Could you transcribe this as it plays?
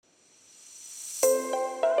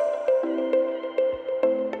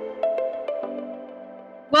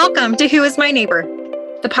Welcome to Who is My Neighbor,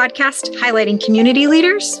 the podcast highlighting community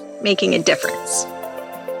leaders making a difference.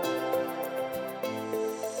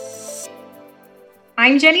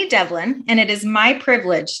 I'm Jenny Devlin, and it is my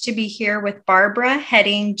privilege to be here with Barbara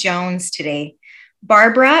Heading Jones today.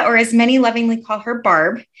 Barbara, or as many lovingly call her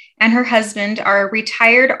Barb, and her husband are a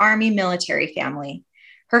retired Army military family.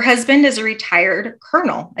 Her husband is a retired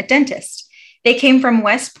colonel, a dentist. They came from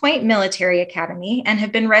West Point Military Academy and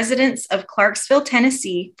have been residents of Clarksville,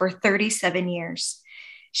 Tennessee for 37 years.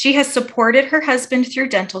 She has supported her husband through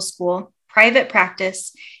dental school, private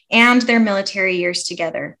practice, and their military years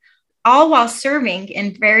together, all while serving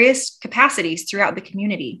in various capacities throughout the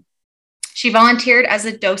community. She volunteered as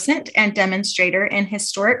a docent and demonstrator in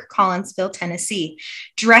historic Collinsville, Tennessee,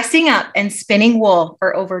 dressing up and spinning wool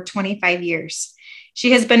for over 25 years.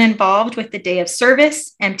 She has been involved with the Day of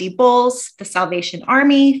Service, Empty Bowls, the Salvation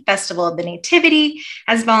Army, Festival of the Nativity,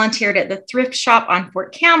 has volunteered at the thrift shop on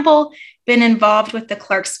Fort Campbell, been involved with the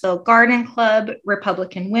Clarksville Garden Club,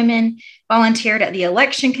 Republican Women, volunteered at the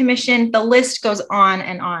Election Commission. The list goes on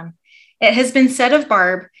and on. It has been said of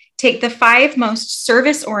Barb, take the 5 most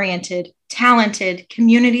service-oriented, talented,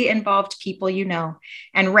 community-involved people you know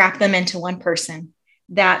and wrap them into one person.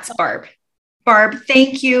 That's Barb. Barb,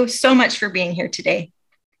 thank you so much for being here today.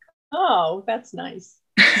 Oh, that's nice.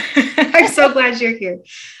 I'm so glad you're here.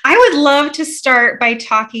 I would love to start by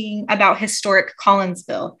talking about historic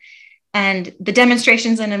Collinsville and the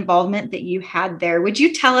demonstrations and involvement that you had there. Would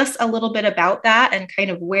you tell us a little bit about that and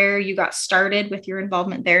kind of where you got started with your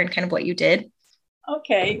involvement there and kind of what you did?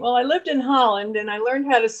 Okay, well, I lived in Holland and I learned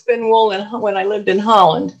how to spin wool when I lived in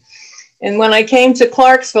Holland. And when I came to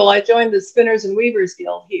Clarksville, I joined the Spinners and Weavers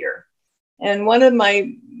Guild here. And one of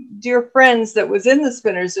my dear friends that was in the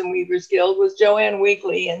Spinners and Weavers Guild was Joanne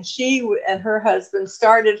Weekly, and she and her husband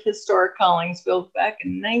started Historic Collinsville back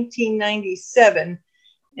in 1997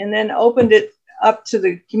 and then opened it up to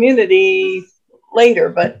the community later.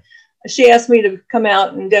 But she asked me to come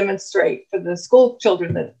out and demonstrate for the school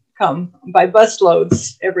children that come by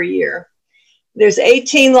busloads every year. There's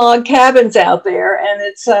 18 log cabins out there, and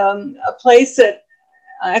it's a place that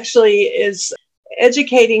actually is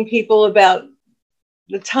educating people about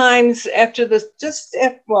the times after the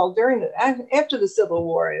after the Civil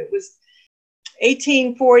War. It was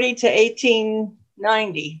 1840 to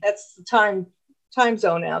 1890. That's the time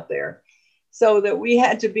zone out there. So that we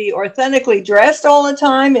had to be authentically dressed all the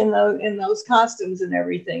time in those costumes and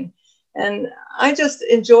everything. And I just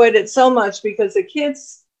enjoyed it so much because the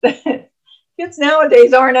kids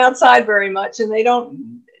nowadays aren't outside very much, and they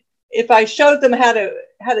don't. If I showed them how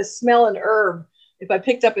to smell an herb, if I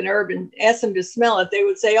picked up an herb and asked them to smell it, they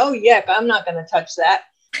would say, "Oh, yuck, I'm not going to touch that,"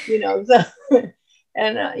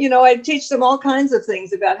 And I teach them all kinds of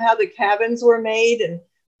things about how the cabins were made and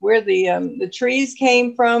where the trees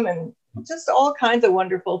came from, and just all kinds of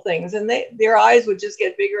wonderful things. And their eyes would just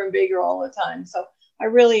get bigger and bigger all the time. So I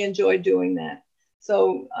really enjoyed doing that.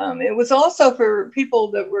 So it was also for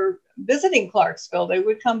people that were visiting Clarksville. They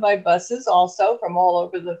would come by buses also from all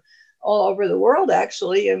over the world,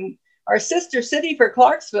 actually. And our sister city for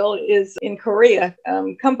Clarksville is in Korea,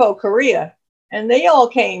 Kumpo, Korea. And they all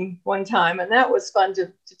came one time, and that was fun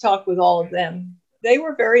to talk with all of them. They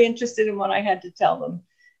were very interested in what I had to tell them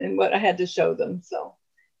and what I had to show them. So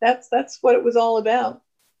that's what it was all about.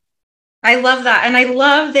 I love that. And I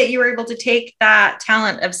love that you were able to take that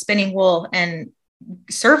talent of spinning wool and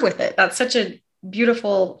serve with it. That's such a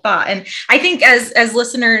beautiful thought. And I think as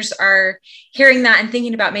listeners are hearing that and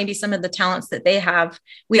thinking about maybe some of the talents that they have,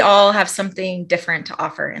 we all have something different to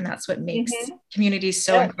offer. And that's what makes communities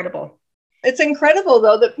so incredible. It's incredible,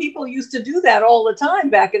 though, that people used to do that all the time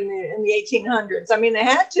back in the 1800s. I mean, they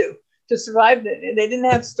had to survive. They didn't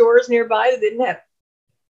have stores nearby. They didn't have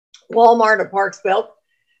Walmart or Parksville.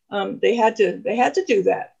 They had to do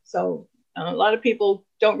that. So a lot of people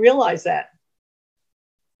don't realize that.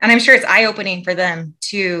 And I'm sure it's eye-opening for them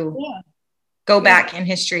to go back in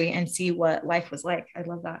history and see what life was like. I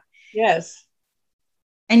love that. Yes.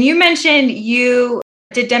 And you mentioned you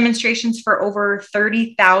did demonstrations for over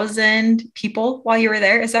 30,000 people while you were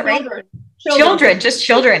there. Is that right? Children, just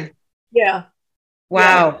children. Yeah.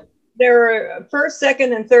 Wow. Yeah. There were first,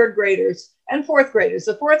 second, and third graders and fourth graders.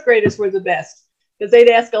 The fourth graders were the best because they'd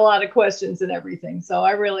ask a lot of questions and everything. So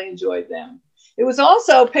I really enjoyed them. It was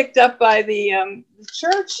also picked up by the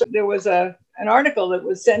church. There was an article that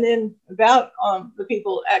was sent in about the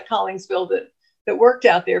people at Collinsville that worked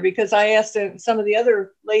out there, because I asked some of the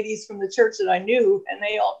other ladies from the church that I knew, and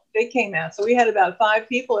they came out. So we had about 5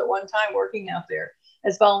 people at one time working out there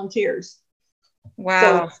as volunteers.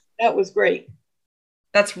 Wow. So that was great.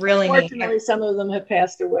 That's really neat. Unfortunately, some of them have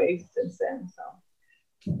passed away since then. So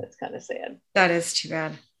That's kind of sad. That is too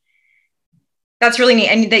bad. That's really neat.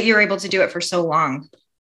 And that you're able to do it for so long.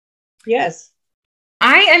 Yes.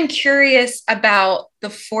 I am curious about the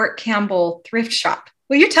Fort Campbell thrift shop.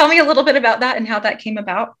 Will you tell me a little bit about that and how that came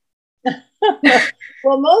about?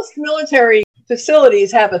 Well, most military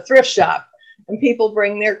facilities have a thrift shop, and people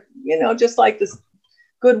bring their, just like this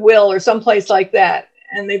Goodwill or someplace like that,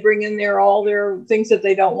 and they bring in there all their things that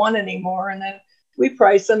they don't want anymore, and then we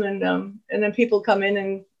price them, and then people come in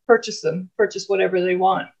and purchase whatever they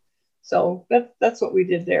want. So that's what we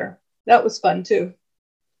did there. That was fun too.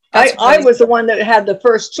 I was the one that had the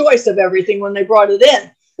first choice of everything when they brought it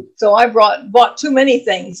in. So I bought too many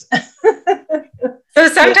things. So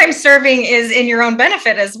sometimes serving is in your own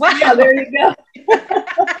benefit as well. Yeah, there you go.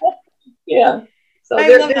 Yeah. So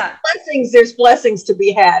there's blessings to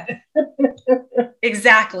be had.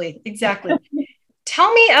 Exactly.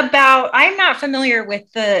 Tell me about, I'm not familiar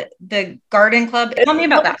with the garden club. Tell me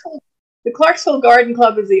about that. The Clarksville Garden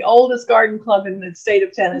Club is the oldest garden club in the state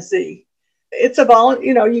of Tennessee. It's a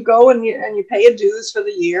you go and you pay a dues for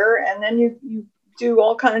the year, and then you do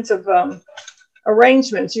all kinds of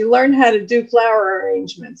arrangements. You learn how to do flower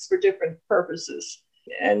arrangements for different purposes,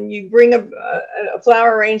 and you bring a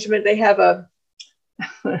flower arrangement. They have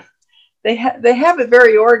they have it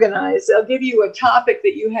very organized. They'll give you a topic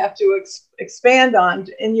that you have to expand on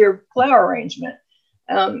in your flower arrangement,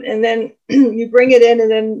 and then you bring it in,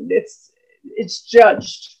 and then it's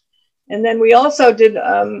judged. And then we also did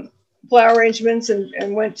flower arrangements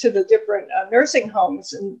and went to the different nursing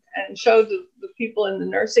homes and showed the people in the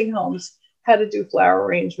nursing homes how to do flower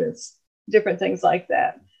arrangements, different things like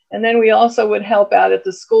that. And then we also would help out at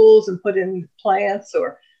the schools and put in plants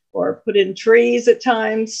or put in trees at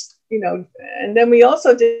times, and then we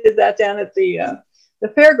also did that down at the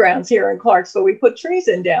fairgrounds here in Clarksville. We put trees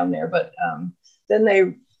in down there, but then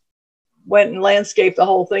they went and landscaped the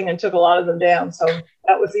whole thing and took a lot of them down. So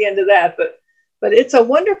that was the end of that. But it's a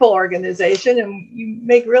wonderful organization, and you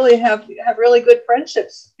have really good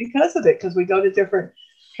friendships because of it, because we go to different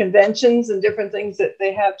conventions and different things that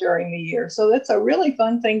they have during the year. So that's a really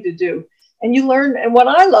fun thing to do. And you learn, and what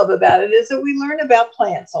I love about it is that we learn about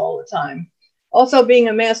plants all the time. Also, being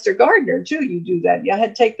a master gardener too, you do that. I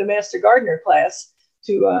had to take the master gardener class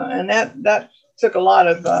to, and that took a lot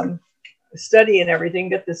of study and everything.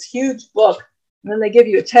 Get this huge book, and then they give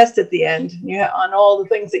you a test at the end on all the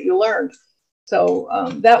things that you learned. So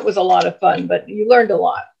that was a lot of fun, but you learned a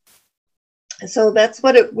lot. And so that's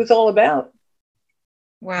what it was all about.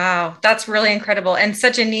 Wow, that's really incredible, and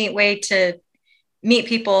such a neat way to meet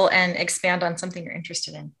people and expand on something you're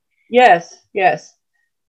interested in. Yes.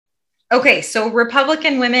 Okay, so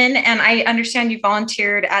Republican women, and I understand you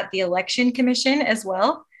volunteered at the Election Commission as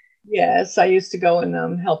well. Yes, I used to go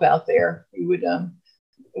and help out there. We would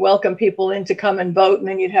welcome people in to come and vote, and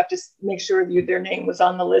then you'd have to make sure their name was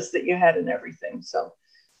on the list that you had and everything. So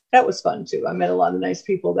that was fun too. I met a lot of nice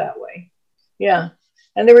people that way. Yeah.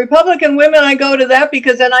 And the Republican women, I go to that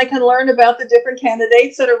because then I can learn about the different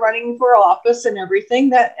candidates that are running for office and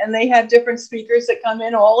everything, and they have different speakers that come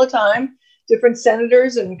in all the time, different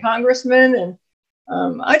senators and congressmen.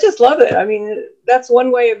 And I just love it. I mean, that's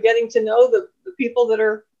one way of getting to know the people that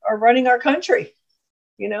are running our country.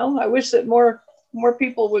 I wish that more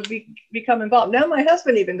people would become involved. Now my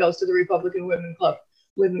husband even goes to the Republican Women Club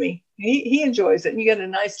with me. He enjoys it, and you get a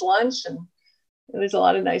nice lunch, and there's a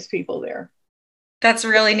lot of nice people there. That's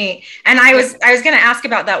really neat. And I was going to ask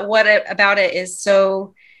about that. What about it is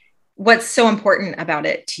what's so important about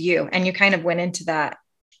it to you? And you kind of went into that.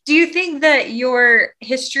 Do you think that your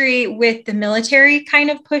history with the military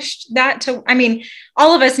kind of pushed that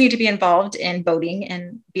all of us need to be involved in voting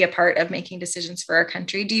and be a part of making decisions for our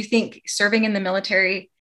country. Do you think serving in the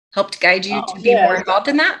military helped guide you to be more involved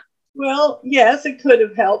in that? Well, yes, it could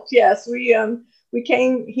have helped. Yes, we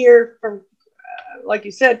came here from, like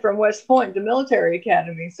you said, from West Point, the military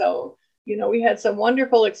academy. So, we had some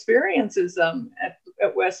wonderful experiences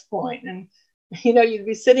at West Point. And, you'd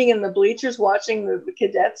be sitting in the bleachers watching the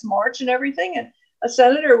cadets march and everything. And a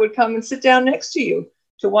senator would come and sit down next to you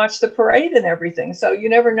to watch the parade and everything. So you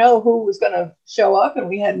never know who was going to show up. And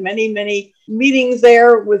we had many, many meetings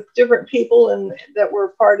there with different people and that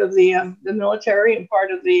were part of the military and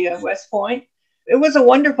part of the West Point. It was a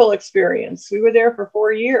wonderful experience. We were there for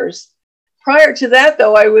 4 years. Prior to that,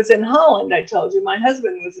 though, I was in Holland. I told you my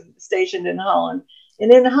husband was stationed in Holland.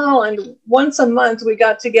 And in Holland, once a month, we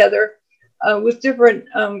got together with different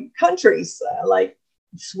countries like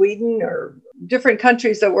Sweden or different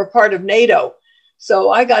countries that were part of NATO. So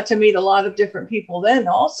I got to meet a lot of different people then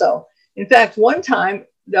also. In fact, one time,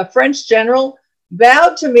 the French general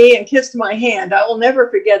bowed to me and kissed my hand. I will never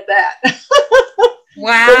forget that.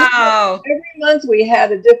 Wow. So every month we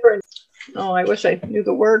had a different, oh, I wish I knew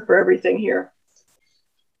the word for everything here.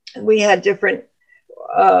 We had different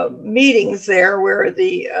meetings there where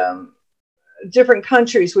the different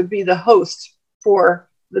countries would be the host for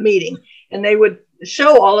the meeting. And they would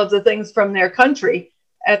show all of the things from their country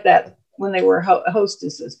at that when they were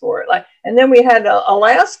hostesses for it. Like, and then we had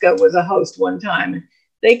Alaska was a host one time.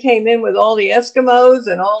 They came in with all the Eskimos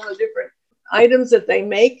and all the different items that they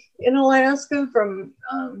make in Alaska from,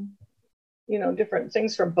 different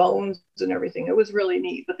things from bones and everything. It was really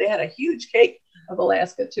neat. But they had a huge cake of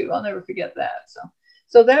Alaska too. I'll never forget that.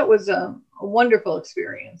 So that was a wonderful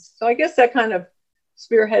experience. So I guess that kind of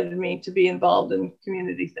spearheaded me to be involved in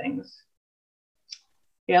community things.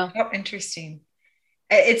 Yeah. Oh, interesting.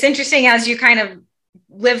 It's interesting as you kind of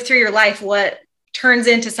live through your life, what turns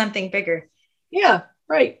into something bigger. Yeah,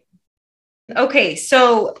 right. Okay,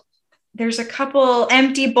 so there's a couple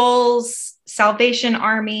Empty Bowls, Salvation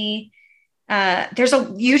Army.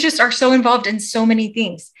 You just are so involved in so many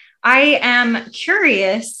things. I am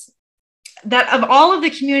curious that of all of the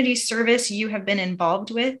community service you have been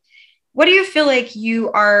involved with, what do you feel like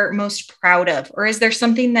you are most proud of? Or is there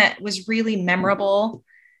something that was really memorable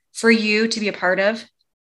for you to be a part of?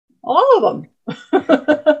 All of them.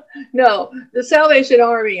 No, the Salvation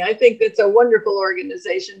Army, I think it's a wonderful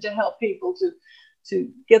organization to help people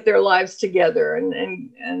to get their lives together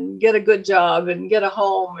and get a good job and get a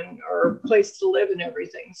home or a place to live and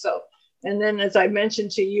everything. So, and then as I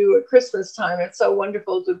mentioned to you at Christmas time, it's so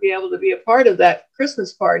wonderful to be able to be a part of that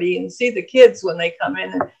Christmas party and see the kids when they come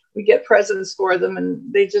in and we get presents for them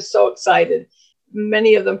and they're just so excited.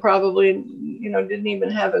 Many of them probably, didn't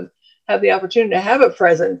even have the opportunity to have a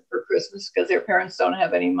present for Christmas because their parents don't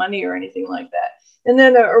have any money or anything like that. And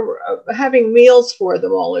then having meals for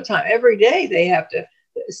them all the time. Every day they have to,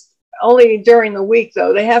 only during the week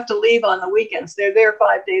though, they have to leave on the weekends. They're there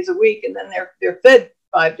 5 days a week and then they're fed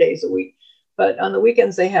 5 days a week. But on the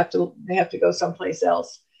weekends they have to go someplace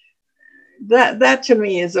else. That to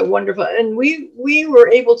me is a wonderful, and we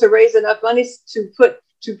were able to raise enough money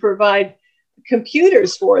to provide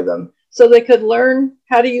computers for them so they could learn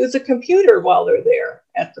how to use a computer while they're there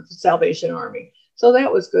at the Salvation Army. So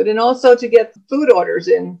that was good. And also to get food orders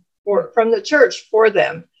in from the church for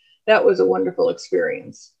them. That was a wonderful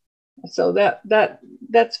experience. So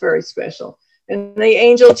that's very special. And the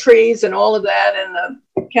angel trees and all of that and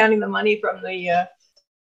counting the money from the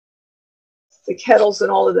kettles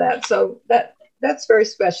and all of that. So that's very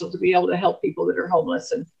special to be able to help people that are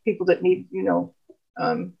homeless and people that need,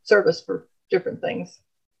 service for different things.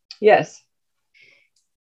 Yes.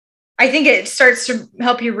 I think it starts to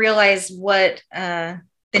help you realize what the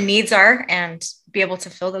needs are and be able to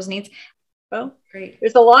fill those needs. Well, great.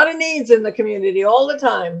 There's a lot of needs in the community all the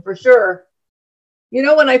time, for sure.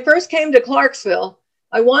 When I first came to Clarksville,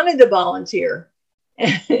 I wanted to volunteer.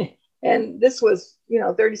 And this was,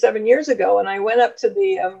 37 years ago. And I went up to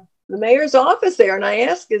the mayor's office there and I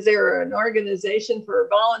asked, is there an organization for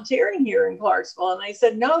volunteering here in Clarksville? And they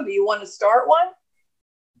said, no, do you want to start one?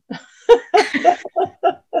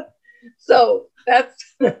 So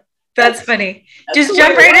that's funny. Just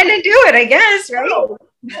jump right in and do it, I guess, right?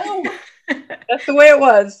 No. That's the way it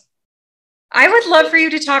was. I would love for you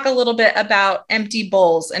to talk a little bit about Empty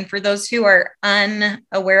Bowls. And for those who are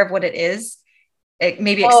unaware of what it is,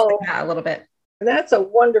 maybe explain that a little bit. That's a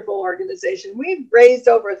wonderful organization. We've raised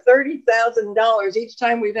over $30,000 each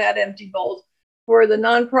time we've had Empty Bowls for the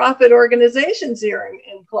nonprofit organizations here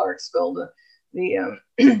in Clarksville, the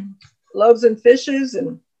Loaves and Fishes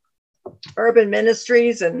and Urban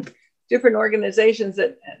Ministries and different organizations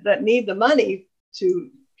that need the money to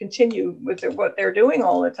continue with what they're doing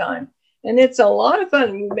all the time. And it's a lot of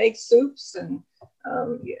fun. We make soups and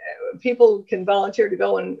people can volunteer to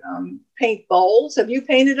go and paint bowls. Have you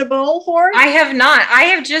painted a bowl for it? I have not. I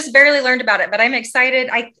have just barely learned about it, but I'm excited.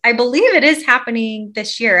 I believe it is happening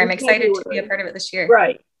this year. I'm excited to be a part of it this year.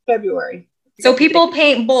 Right. February. So people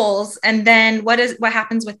paint bowls, and then what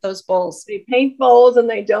happens with those bowls? They paint bowls and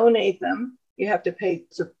they donate them. You have to pay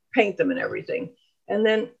to paint them and everything. And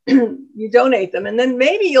then you donate them, and then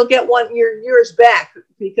maybe you'll get yours back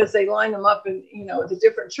because they line them up in the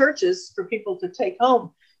different churches for people to take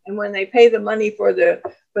home. And when they pay the money for the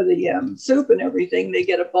soup and everything, they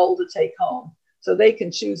get a bowl to take home, so they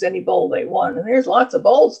can choose any bowl they want. And there's lots of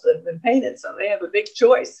bowls that have been painted, so they have a big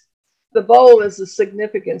choice. The bowl is the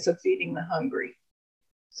significance of feeding the hungry.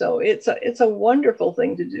 So it's a wonderful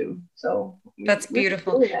thing to do. So that's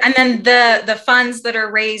beautiful. And then the funds that are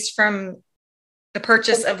raised from the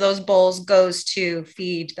purchase of those bowls goes to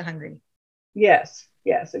feed the hungry. Yes,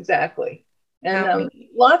 exactly. And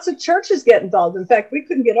lots of churches get involved. In fact, we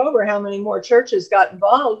couldn't get over how many more churches got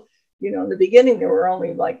involved. In the beginning, there were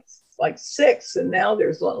only like 6, and now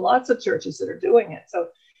there's lots of churches that are doing it. So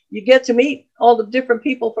you get to meet all the different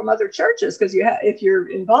people from other churches, because if you're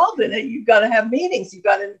involved in it, you've got to have meetings. You've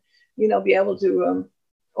got to, be able to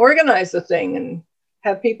organize the thing and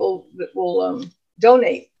have people that will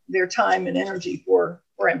donate their time and energy for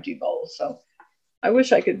Empty Bowls. So I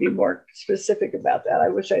wish I could be more specific about that. I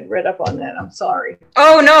wish I'd read up on that. I'm sorry.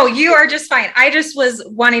 Oh, no, you are just fine. I just was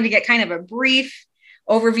wanting to get kind of a brief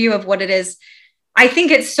overview of what it is. I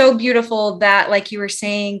think it's so beautiful that, like you were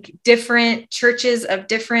saying, different churches of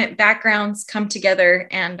different backgrounds come together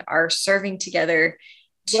and are serving together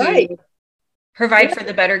to provide for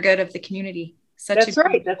the better good of the community. That's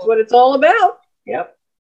right. That's what it's all about. Yep.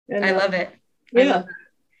 And, I love it. Yeah.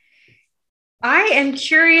 I am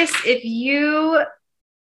curious if you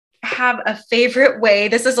have a favorite way.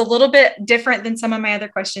 This is a little bit different than some of my other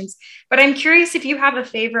questions, but I'm curious if you have a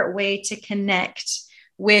favorite way to connect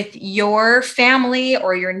with your family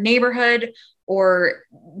or your neighborhood, or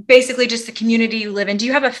basically just the community you live in. Do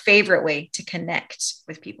you have a favorite way to connect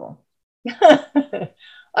with people?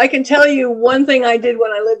 I can tell you one thing I did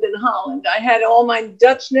when I lived in Holland. I had all my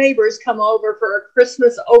Dutch neighbors come over for a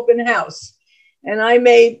Christmas open house. And I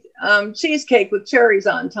made cheesecake with cherries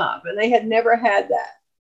on top, and they had never had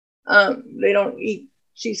that. They don't eat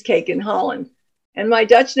cheesecake in Holland. And my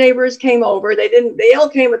Dutch neighbors came over. They all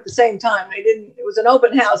came at the same time. It was an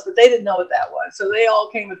open house, but they didn't know what that was. So they all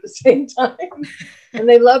came at the same time, and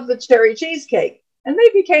they loved the cherry cheesecake. And they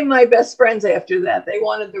became my best friends after that. They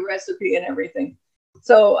wanted the recipe and everything.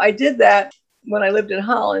 So I did that when I lived in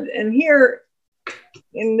Holland. And here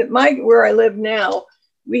in where I live now,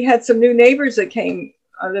 we had some new neighbors that came,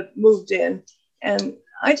 that moved in, and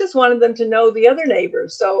I just wanted them to know the other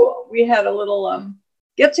neighbors. So we had a little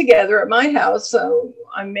get together at my house. So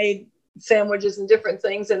I made sandwiches and different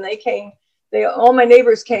things, and all my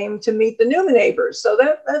neighbors came to meet the new neighbors. So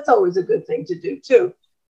that's always a good thing to do too.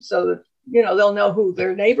 So that, they'll know who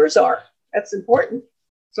their neighbors are. That's important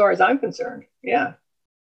as far as I'm concerned. Yeah.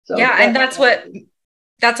 So yeah. And that's what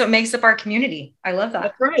makes up our community. I love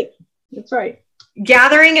that. That's right.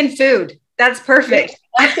 Gathering and food. That's perfect.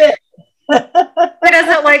 That's it. Who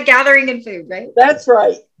doesn't like gathering and food, right? That's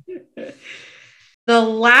right. The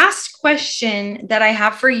last question that I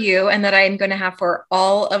have for you, and that I'm going to have for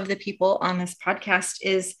all of the people on this podcast,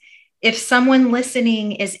 is if someone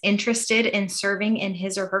listening is interested in serving in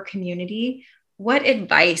his or her community, what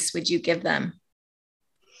advice would you give them?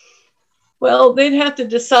 Well, they'd have to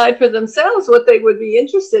decide for themselves what they would be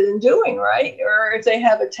interested in doing, right? Or if they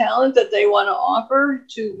have a talent that they want to offer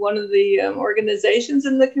to one of the organizations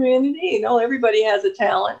in the community. Everybody has a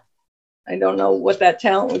talent. I don't know what that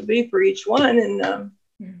talent would be for each one. And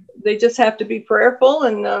they just have to be prayerful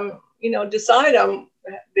and, decide on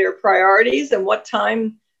their priorities and what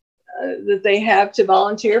time that they have to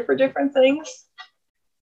volunteer for different things.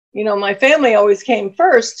 My family always came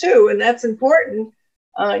first too, and that's important.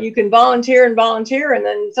 You can volunteer, and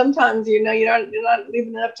then sometimes you're not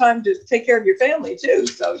leaving enough time to take care of your family too.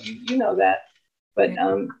 So you know that, but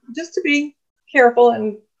just to be careful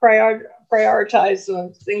and prioritize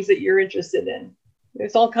the things that you're interested in.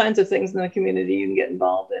 There's all kinds of things in the community you can get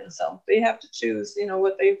involved in. So they have to choose,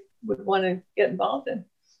 what they would want to get involved in.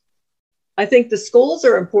 I think the schools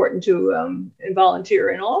are important to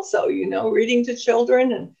volunteer in also. Reading to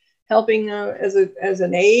children and helping as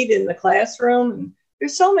an aide in the classroom. And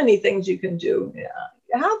there's so many things you can do.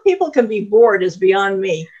 How people can be bored is beyond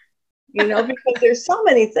me, because there's so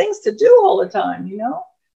many things to do all the time,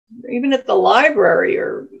 even at the library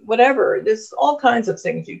or whatever. There's all kinds of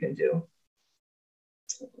things you can do.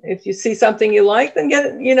 If you see something you like, then get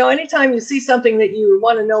it. Anytime you see something that you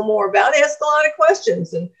want to know more about, ask a lot of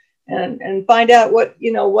questions and find out what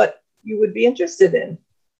you would be interested in.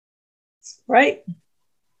 Right?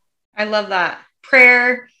 I love that.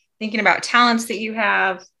 Prayer, thinking about talents that you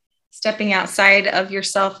have, stepping outside of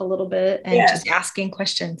yourself a little bit and just asking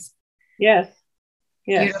questions. Yes.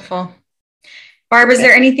 Beautiful. Barb, is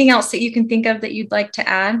there anything else that you can think of that you'd like to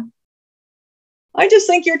add? I just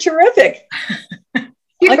think you're terrific.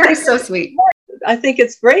 You are so sweet. I think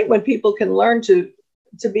it's great when people can learn to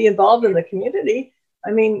be involved in the community.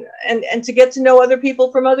 I mean, and to get to know other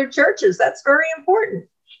people from other churches. That's very important.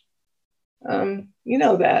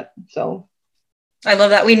 That. So I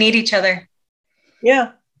love that. We need each other.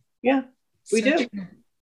 Yeah. We do. True.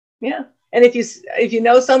 Yeah. And if you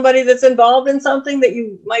know somebody that's involved in something that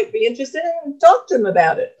you might be interested in, talk to them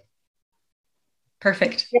about it.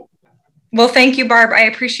 Perfect. Yeah. Well, thank you, Barb. I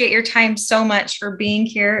appreciate your time so much for being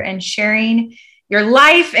here and sharing your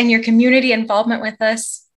life and your community involvement with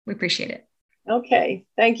us. We appreciate it. Okay.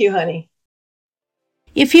 Thank you, honey.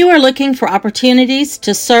 If you are looking for opportunities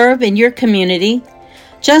to serve in your community,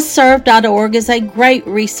 JustServe.org is a great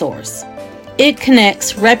resource. It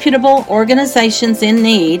connects reputable organizations in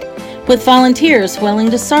need with volunteers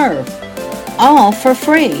willing to serve, all for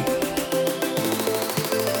free.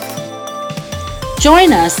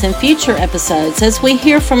 Join us in future episodes as we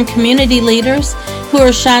hear from community leaders who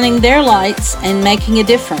are shining their lights and making a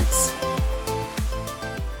difference.